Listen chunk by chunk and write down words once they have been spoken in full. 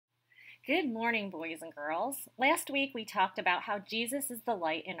Good morning, boys and girls. Last week we talked about how Jesus is the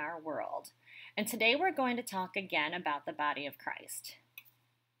light in our world, and today we're going to talk again about the body of Christ.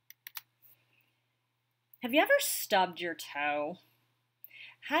 Have you ever stubbed your toe?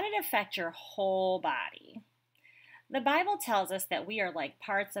 How did it affect your whole body? The Bible tells us that we are like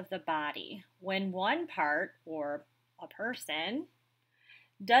parts of the body. When one part, or a person,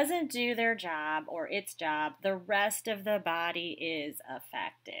 doesn't do their job or its job, the rest of the body is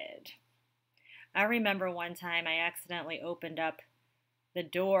affected. I remember one time I accidentally opened up the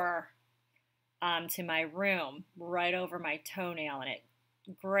door to my room right over my toenail, and it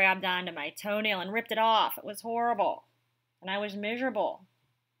grabbed onto my toenail and ripped it off. It was horrible, and I was miserable.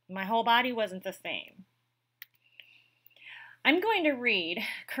 My whole body wasn't the same. I'm going to read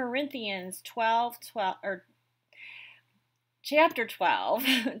Corinthians 12, or chapter 12,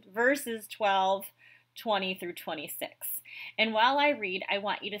 verses 12, 20 through 26. And while I read, I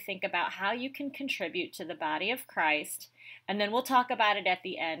want you to think about how you can contribute to the body of Christ, and then we'll talk about it at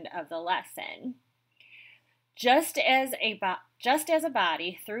the end of the lesson. Just as a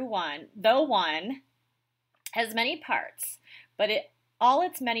body, though one has many parts, but all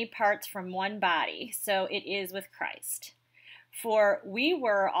its many parts from one body, so it is with Christ. For we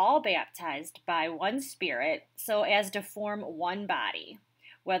were all baptized by one Spirit, so as to form one body,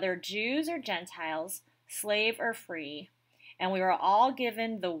 whether Jews or Gentiles, slave or free, and we were all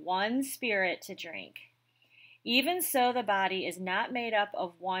given the one Spirit to drink. Even so, the body is not made up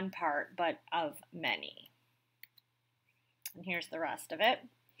of one part, but of many. And here's the rest of it.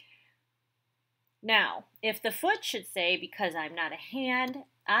 Now, if the foot should say, because I'm not a hand,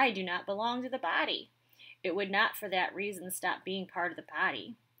 I do not belong to the body, it would not for that reason stop being part of the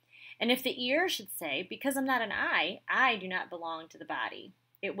body. And if the ear should say, because I'm not an eye, I do not belong to the body,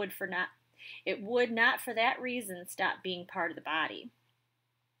 it would not for that reason stop being part of the body.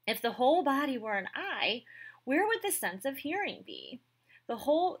 If the whole body were an eye, where would the sense of hearing be?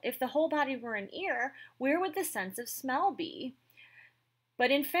 If the whole body were an ear, where would the sense of smell be? But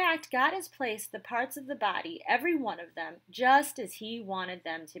in fact, God has placed the parts of the body, every one of them, just as He wanted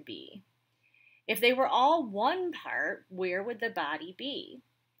them to be. If they were all one part, where would the body be?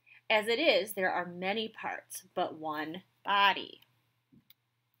 As it is, there are many parts, but one body.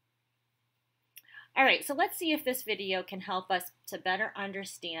 All right, so let's see if this video can help us to better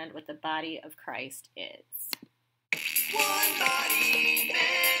understand what the body of Christ is. One body,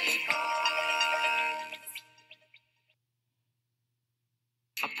 many parts.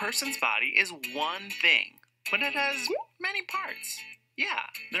 A person's body is one thing, but it has many parts. Yeah,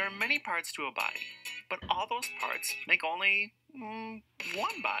 there are many parts to a body, but all those parts make only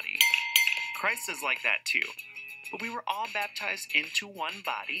one body. Christ is like that too, but we were all baptized into one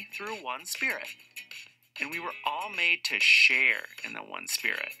body through one Spirit, and we were all made to share in the one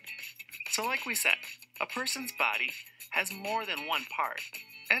Spirit. So like we said, a person's body has more than one part.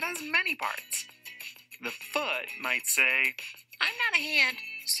 It has many parts. The foot might say, I'm not a hand,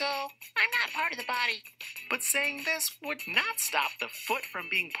 so I'm not part of the body. But saying this would not stop the foot from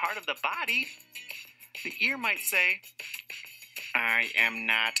being part of the body. The ear might say, I am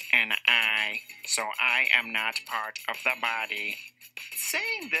not an eye, so I am not part of the body.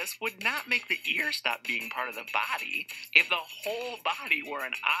 Saying this would not make the ear stop being part of the body. If the whole body were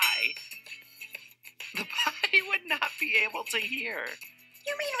an eye, the body would not be able to hear.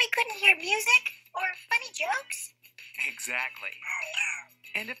 You mean we couldn't hear music or funny jokes? Exactly.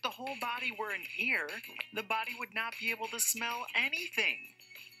 And if the whole body were an ear, the body would not be able to smell anything.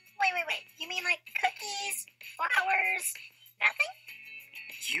 Wait. You mean like cookies, flowers, nothing?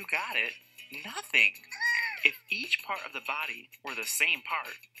 You got it. Nothing. If each part of the body were the same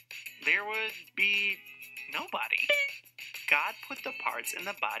part, there would be nobody. God put the parts in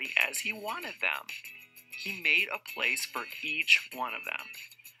the body as He wanted them. He made a place for each one of them.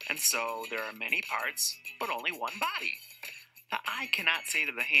 And so there are many parts, but only one body. The eye cannot say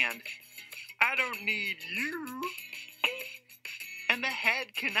to the hand, I don't need you. And the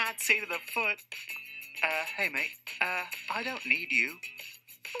head cannot say to the foot, hey mate, I don't need you.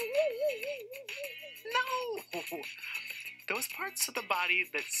 No! Those parts of the body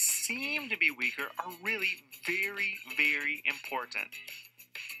that seem to be weaker are really very, very important.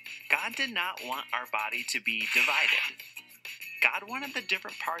 God did not want our body to be divided. God wanted the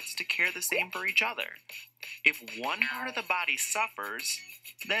different parts to care the same for each other. If one part of the body suffers,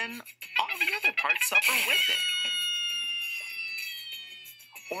 then all the other parts suffer with it.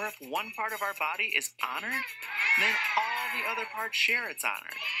 Or if one part of our body is honored, then all the other parts share its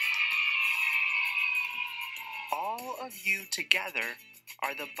honor. All of you together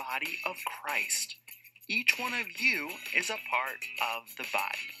are the body of Christ. Each one of you is a part of the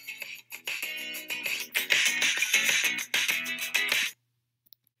body.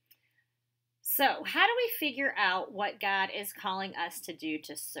 So, how do we figure out what God is calling us to do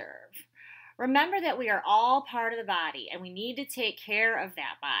to serve? Remember that we are all part of the body and we need to take care of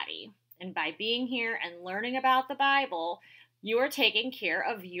that body. And by being here and learning about the Bible, you are taking care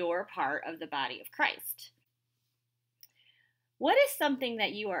of your part of the body of Christ. What is something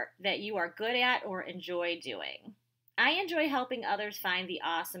that you are good at or enjoy doing? I enjoy helping others find the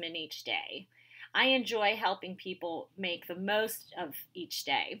awesome in each day. I enjoy helping people make the most of each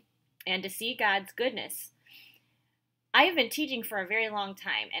day and to see God's goodness. I have been teaching for a very long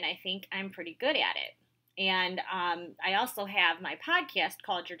time, and I think I'm pretty good at it. And I also have my podcast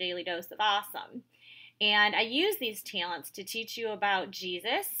called Your Daily Dose of Awesome. And I use these talents to teach you about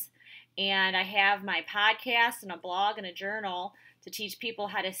Jesus. And I have my podcast and a blog and a journal to teach people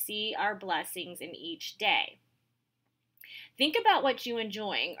how to see our blessings in each day. Think about what you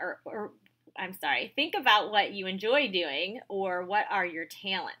think about what you enjoy doing, or what are your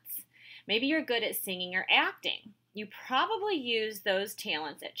talents. Maybe you're good at singing or acting. You probably use those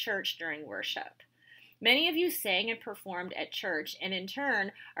talents at church during worship. Many of you sang and performed at church and in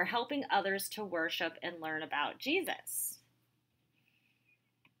turn are helping others to worship and learn about Jesus.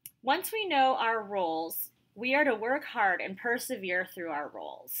 Once we know our roles, we are to work hard and persevere through our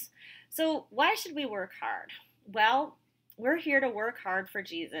roles. So why should we work hard? Well, we're here to work hard for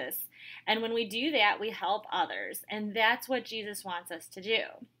Jesus, and when we do that, we help others, and that's what Jesus wants us to do.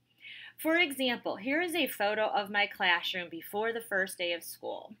 For example, here is a photo of my classroom before the first day of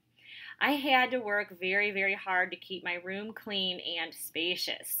school. I had to work very, very hard to keep my room clean and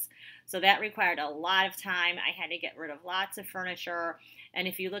spacious. So that required a lot of time. I had to get rid of lots of furniture. And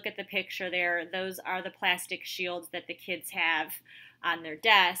if you look at the picture there, those are the plastic shields that the kids have on their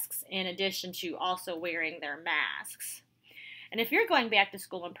desks, in addition to also wearing their masks. And if you're going back to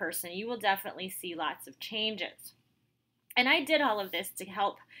school in person, you will definitely see lots of changes. And I did all of this to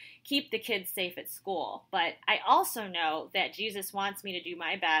help keep the kids safe at school. But I also know that Jesus wants me to do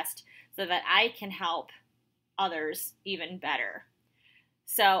my best so that I can help others even better.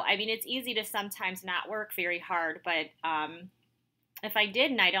 So, it's easy to sometimes not work very hard, but if I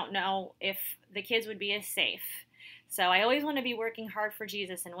didn't, I don't know if the kids would be as safe. So I always want to be working hard for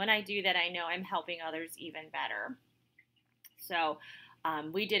Jesus, and when I do that, I know I'm helping others even better. So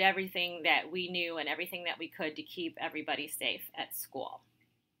we did everything that we knew and everything that we could to keep everybody safe at school.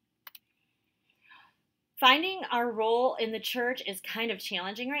 Finding our role in the church is kind of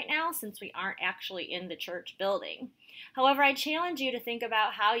challenging right now since we aren't actually in the church building. However, I challenge you to think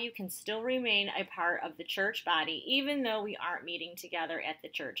about how you can still remain a part of the church body even though we aren't meeting together at the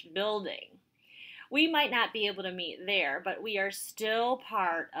church building. We might not be able to meet there, but we are still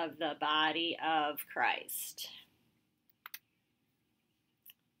part of the body of Christ.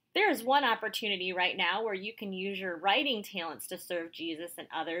 There is one opportunity right now where you can use your writing talents to serve Jesus and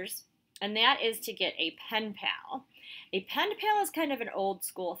others, and that is to get a pen pal. A pen pal is kind of an old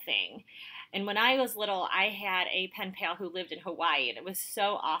school thing. And when I was little, I had a pen pal who lived in Hawaii, and it was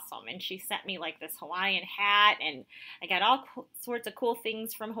so awesome. And she sent me like this Hawaiian hat, and I got all sorts of cool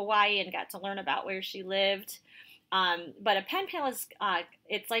things from Hawaii and got to learn about where she lived. But a pen pal is,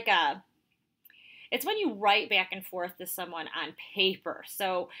 it's when you write back and forth to someone on paper.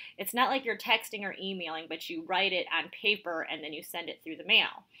 So it's not like you're texting or emailing, but you write it on paper and then you send it through the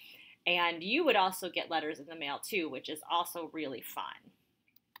mail. And you would also get letters in the mail too, which is also really fun.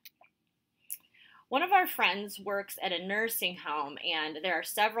 One of our friends works at a nursing home, and there are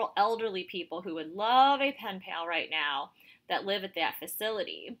several elderly people who would love a pen pal right now that live at that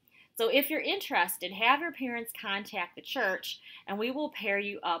facility. So if you're interested, have your parents contact the church, and we will pair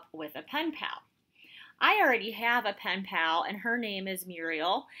you up with a pen pal. I already have a pen pal, and her name is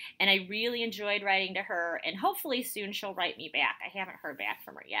Muriel, and I really enjoyed writing to her, and hopefully soon she'll write me back. I haven't heard back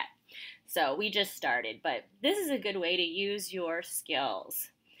from her yet. So we just started, but this is a good way to use your skills.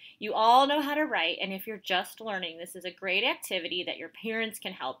 You all know how to write, and if you're just learning, this is a great activity that your parents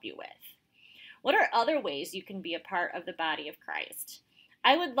can help you with. What are other ways you can be a part of the body of Christ?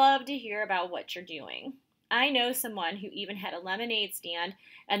 I would love to hear about what you're doing. I know someone who even had a lemonade stand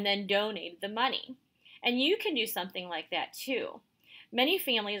and then donated the money. And you can do something like that too. Many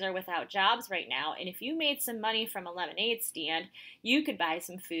families are without jobs right now, and if you made some money from a lemonade stand, you could buy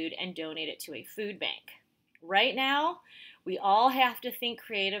some food and donate it to a food bank. Right now, we all have to think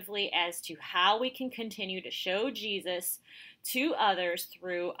creatively as to how we can continue to show Jesus to others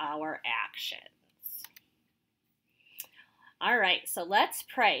through our actions. All right, so let's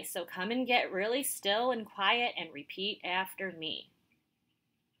pray. So come and get really still and quiet and repeat after me.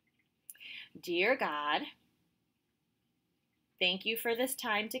 Dear God, thank you for this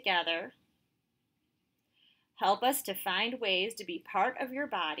time together. Help us to find ways to be part of your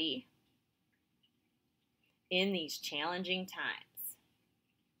body in these challenging times.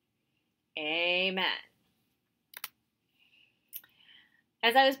 Amen.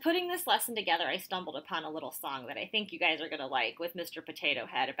 As I was putting this lesson together, I stumbled upon a little song that I think you guys are going to like with Mr. Potato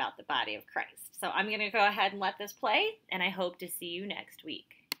Head about the body of Christ. So I'm going to go ahead and let this play, and I hope to see you next week.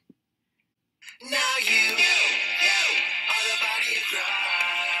 Now you are the body of Christ.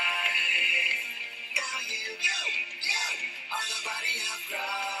 Now you are the body of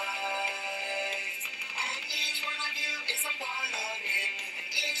Christ. And each one of you is a part of it.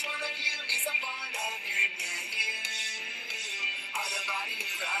 And each one of you is a part of it. Yeah, you are the body of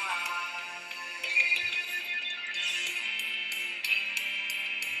Christ.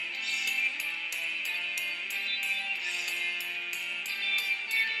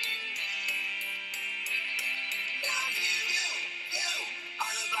 Now you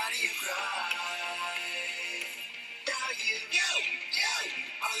are the body of Christ. Now you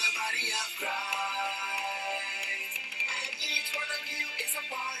are the body of Christ. And each one of you is a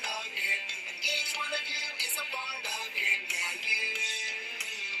part of it. And each one of you is a part of it. Yeah, you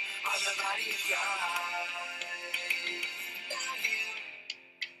are the body of Christ. Now you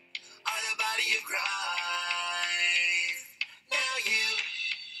are the body of Christ. Now you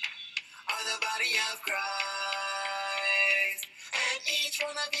are the body of Christ. And each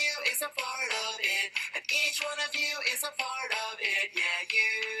one of you is a part of it. And each one of you is a part of it. Yeah,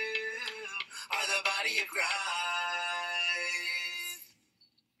 you are the body of Christ.